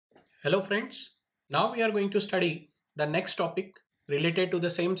Hello friends, now we are going to study the next topic related to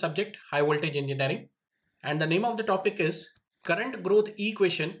the same subject, high voltage engineering, and the name of the topic is current growth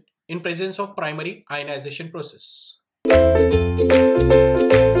equation in presence of primary ionization process.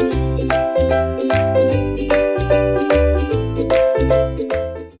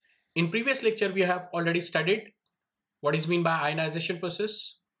 In previous lecture we have already studied what is meant by ionization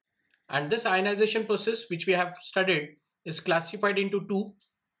process, and this ionization process which we have studied is classified into two.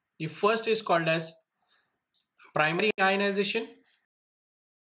 The first is called as primary ionization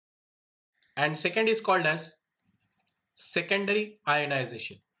and second is called as secondary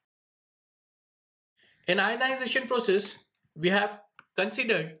ionization. In ionization process, we have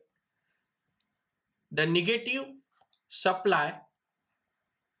considered the negative supply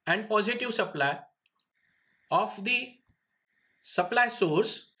and positive supply of the supply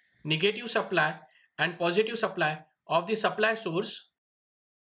source, negative supply and positive supply of the supply source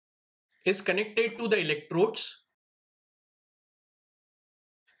is connected to the electrodes.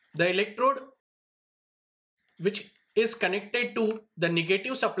 The electrode which is connected to the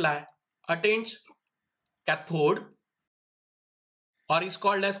negative supply attains cathode or is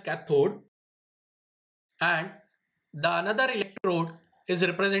called as cathode, and the another electrode is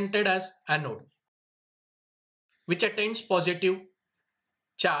represented as anode which attains positive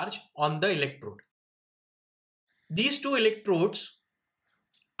charge on the electrode. These two electrodes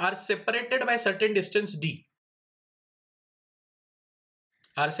are separated by certain distance d.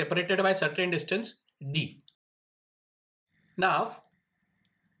 Now,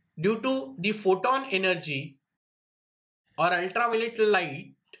 due to the photon energy or ultraviolet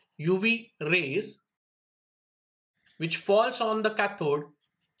light UV rays which falls on the cathode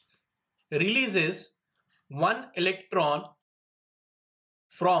releases one electron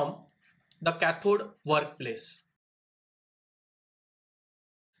from the cathode workplace.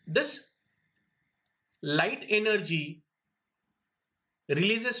 This light energy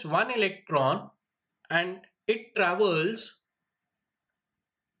releases one electron and it travels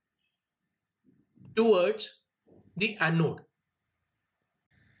towards the anode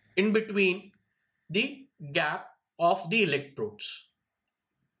in between the gap of the electrodes.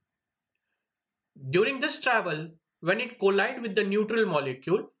 During this travel, when it collides with the neutral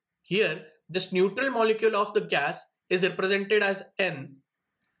molecule, here this neutral molecule of the gas is represented as N,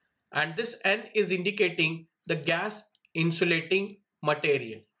 and this N is indicating the gas insulating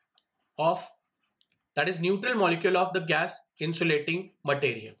material of, that is neutral molecule of the gas insulating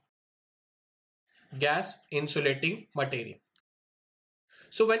material.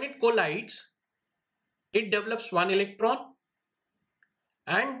 So when it collides, it develops one electron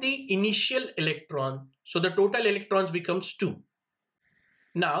and the initial electron. So the total electrons becomes 2.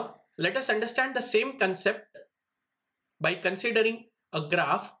 Now let us understand the same concept by considering a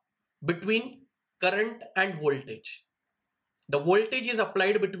graph between current and voltage. The voltage is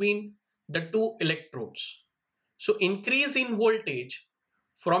applied between the two electrodes. So increase in voltage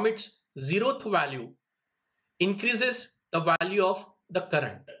from its 0th value increases the value of the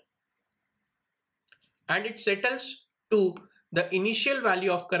current, and it settles to the initial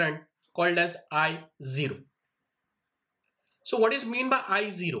value of current called as I0. So what is meant by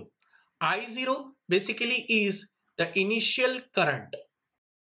I0? I0 basically is the initial current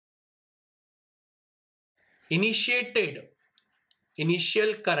initiated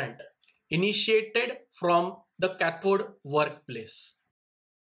from the cathode workplace.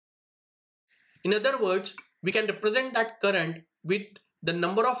 In other words, we can represent that current with the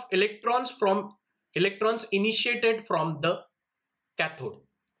number of electrons initiated from the cathode.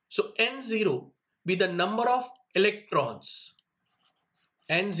 So N0 be the number of electrons.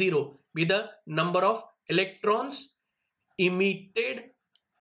 N0 be the number of electrons emitted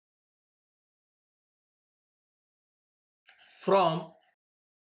from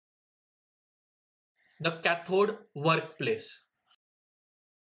the cathode workplace.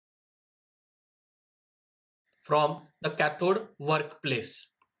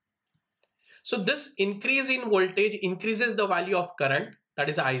 So this increase in voltage increases the value of current, that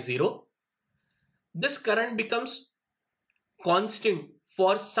is I0. This current becomes constant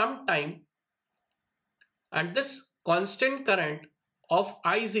for some time, and this constant current of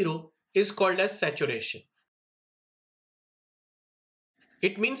I0 is called as saturation.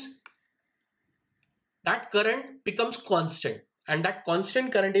 It means that current becomes constant, and that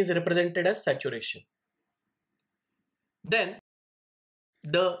constant current is represented as saturation. Then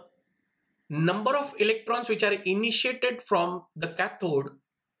the number of electrons which are initiated from the cathode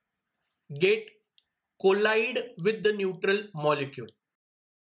get collide with the neutral molecule,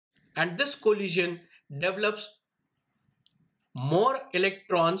 and this collision develops more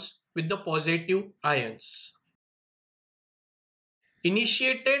electrons with the positive ions.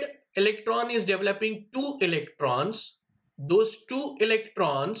 Initiated electron is developing 2 electrons. Those 2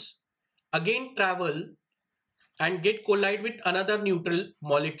 electrons again travel and get collide with another neutral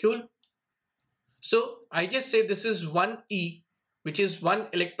molecule. So I just say this is 1e, which is 1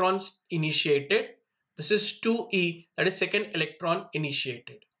 electron initiated. This is 2e, that is second electron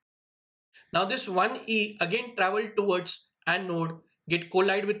initiated. Now this 1e again travel towards anode, get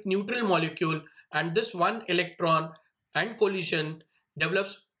collide with neutral molecule, and this 1 electron and collision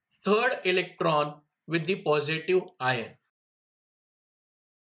develops third electron with the positive ion.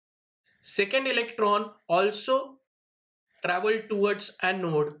 Second electron also travel towards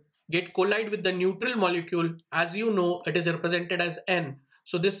anode, get collide with the neutral molecule. As you know, it is represented as N.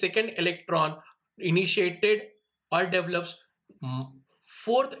 So this second electron initiated or develops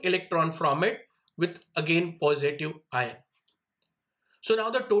fourth electron from it with again positive ion. So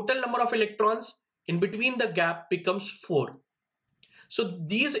now the total number of electrons in between the gap becomes 4. So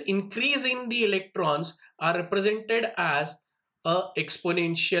these increase in the electrons are represented as a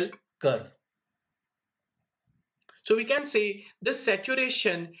exponential curve. So we can say this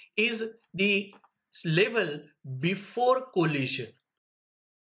saturation is the level before collision.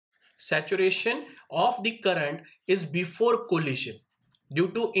 Saturation of the current is before collision due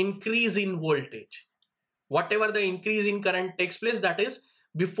to increase in voltage. Whatever the increase in current takes place, that is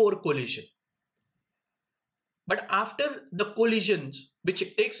before collision. But after the collisions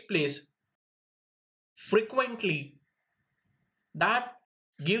which takes place frequently, that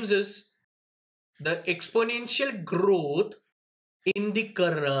gives us the exponential growth in the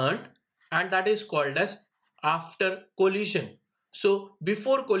current, and that is called as after collision. So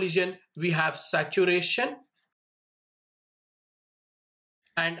before collision we have saturation,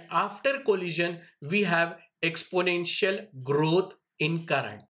 and after collision we have exponential growth in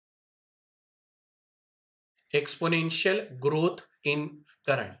current. Exponential growth in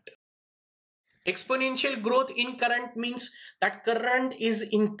current. Exponential growth in current means that current is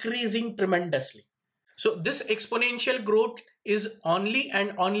increasing tremendously. So this exponential growth is only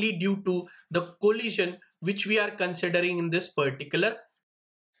and only due to the collision which we are considering in this particular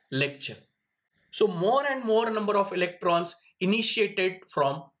lecture. So more and more number of electrons initiated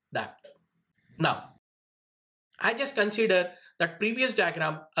from that. Now, I just consider that previous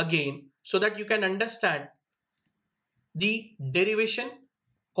diagram again so that you can understand the derivation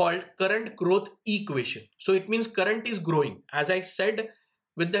called current growth equation. So it means current is growing. As I said,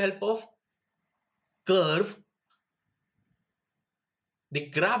 with the help of curve, the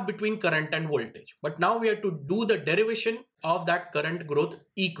graph between current and voltage. But now we have to do the derivation of that current growth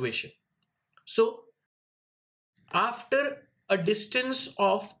equation. So after a distance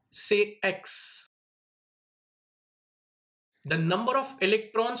of say x, the number of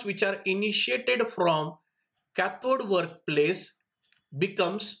electrons which are initiated from cathode workplace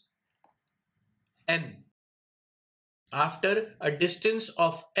becomes n. After a distance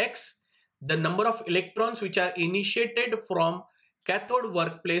of x, the number of electrons which are initiated from cathode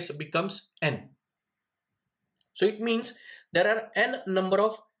workplace becomes n. So it means there are n number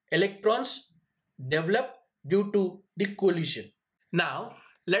of electrons developed due to the collision. Now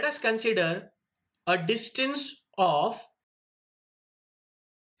let us consider a distance of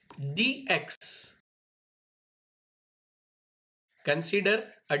dx. Consider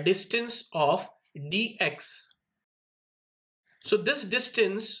a distance of dx. So this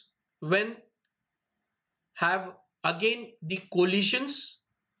distance, when have again the collisions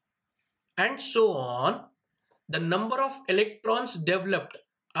and so on, the number of electrons developed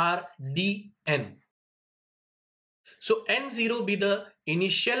are dn. So n0 be the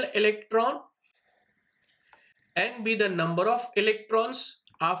initial electron, n be the number of electrons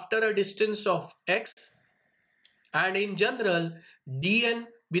after a distance of x, and in general dn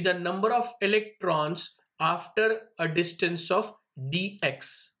be the number of electrons after a distance of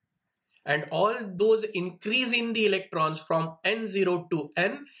dx. And all those increase in the electrons from n0 to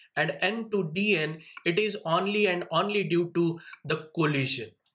n and n to dn, it is only and only due to the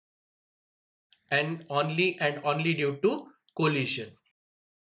collision. And only due to collision.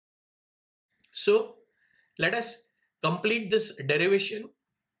 So let us complete this derivation.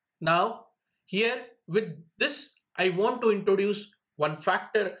 Now here with this I want to introduce one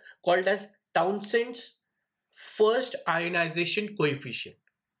factor called as Townsend's first ionization coefficient.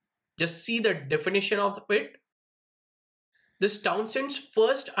 Just see the definition of it. This Townsend's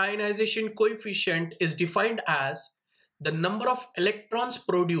first ionization coefficient is defined as the number of electrons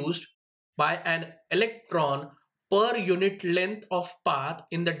produced by an electron per unit length of path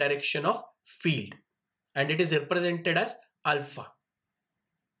in the direction of field, and it is represented as alpha.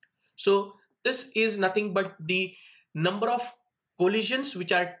 So this is nothing but the number of collisions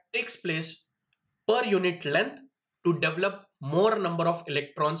which takes place per unit length to develop more number of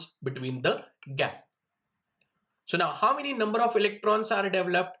electrons between the gap. So now how many number of electrons are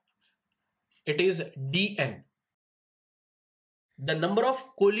developed? It is Dn. The number of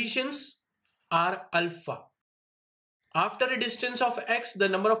collisions are alpha. After a distance of x, the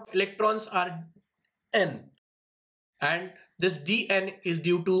number of electrons are n. And this Dn is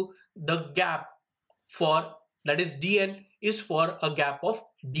due to the gap for, that is Dn is for a gap of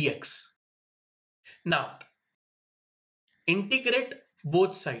dx. Now, integrate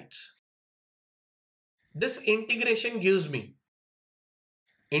both sides. This integration gives me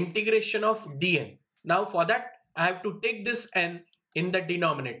integration of dn. Now for that, I have to take this n in the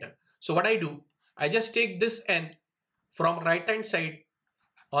denominator. So what I do, I just take this n from right hand side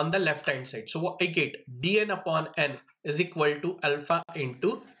on the left hand side. So I get dn upon n is equal to alpha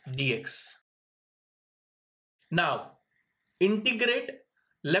into dx. Now integrate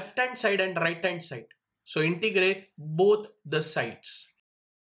left hand side and right hand side. So integrate both the sides.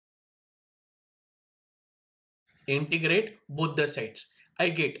 Integrate both the sides. I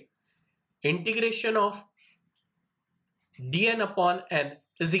get integration of dn upon n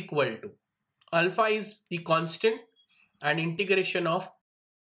is equal to alpha is the constant and integration of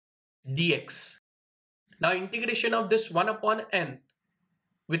dx. Now integration of this 1 upon n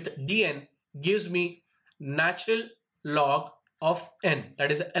with dn gives me natural log of n,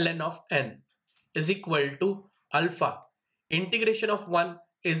 that is ln of n, is equal to alpha. Integration of 1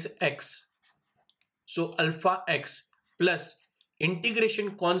 is x. So alpha x plus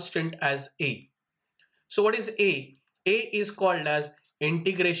integration constant as a. So what is a? A is called as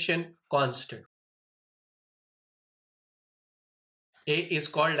integration constant. A is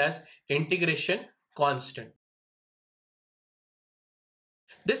called as integration constant.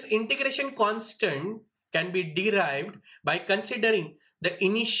 This integration constant can be derived by considering the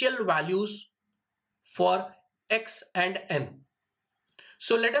initial values for x and n.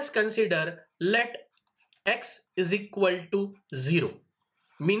 So let us consider, let x is equal to 0,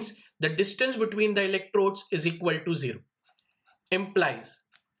 means the distance between the electrodes is equal to 0, implies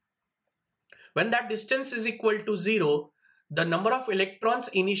when that distance is equal to 0, the number of electrons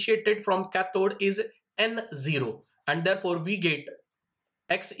initiated from cathode is n0, and therefore we get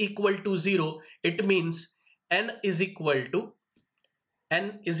x equal to 0. It means n is equal to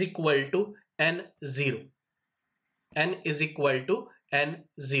n0. N is equal to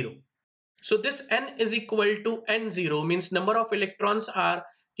n0. So this n is equal to n0 means number of electrons are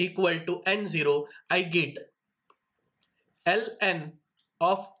equal to n0. I get ln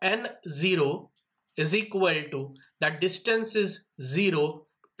of n0 is equal to, that distance is 0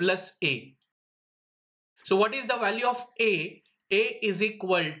 plus a. So what is the value of a? A is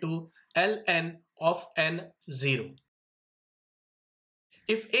equal to ln of n0.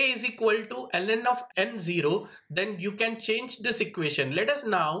 If a is equal to ln of n0, then you can change this equation. Let us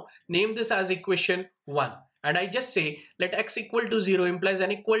now name this as equation 1. And I just say let x equal to 0 implies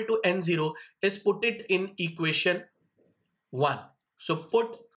n equal to n0 is put it in equation 1. So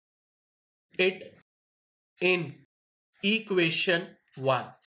put it in equation 1.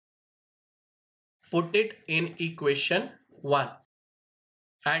 Put it in equation 1.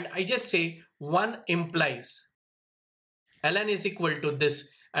 And I just say 1 implies ln is equal to this,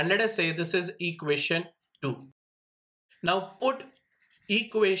 and let us say this is equation 2. Now put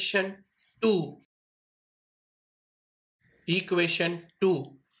equation 2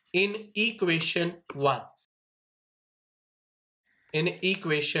 in equation 1. In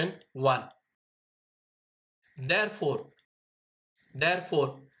equation 1. Therefore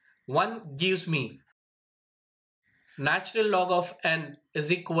 1 gives me natural log of n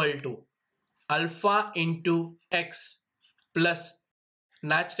is equal to alpha into x plus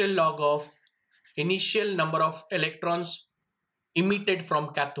natural log of initial number of electrons emitted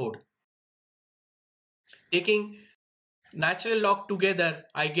from cathode. Taking natural log together,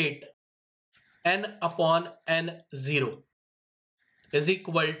 I get n upon n0 is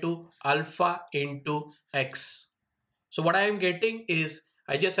equal to alpha into x. So what I am getting is,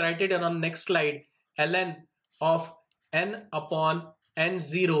 I just write it on next slide, ln of n upon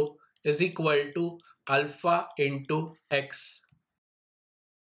n0 is equal to alpha into x.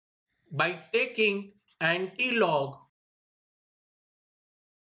 By taking anti-log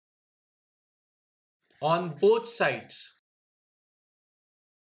on both sides,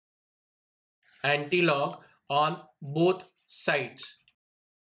 anti-log on both sides,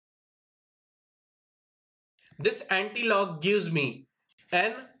 this anti-log gives me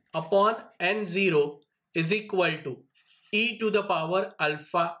n upon n0 is equal to e to the power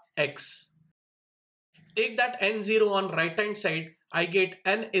alpha x. Take that n0 on right hand side, I get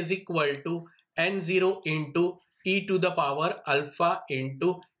n is equal to n0 into e to the power alpha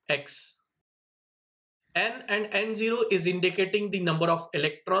into x. N and n0 is indicating the number of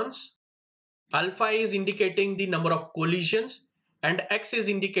electrons, alpha is indicating the number of collisions, and x is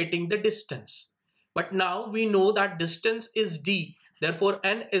indicating the distance. But now we know that distance is d, therefore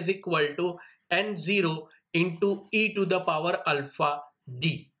n is equal to n0 into e to the power alpha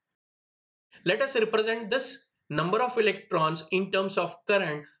d. Let us represent this number of electrons in terms of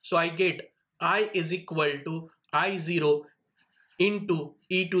current. So I get I is equal to I0 into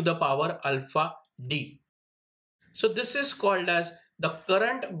e to the power alpha d. So this is called as the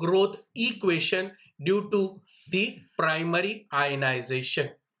current growth equation due to the primary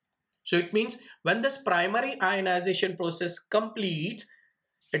ionization. So it means when this primary ionization process completes,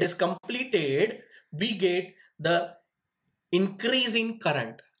 it is completed, we get the increase in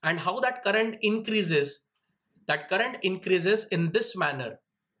current. And how that current increases? That current increases in this manner.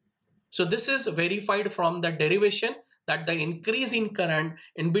 So this is verified from the derivation that the increase in current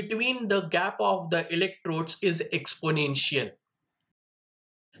in between the gap of the electrodes is exponential.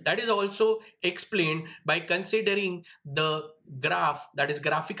 That is also explained by considering the graph, that is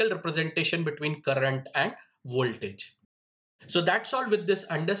graphical representation between current and voltage. So that's all with this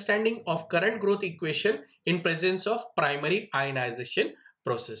understanding of current growth equation in presence of primary ionization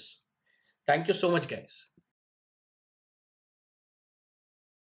process. Thank you so much, guys.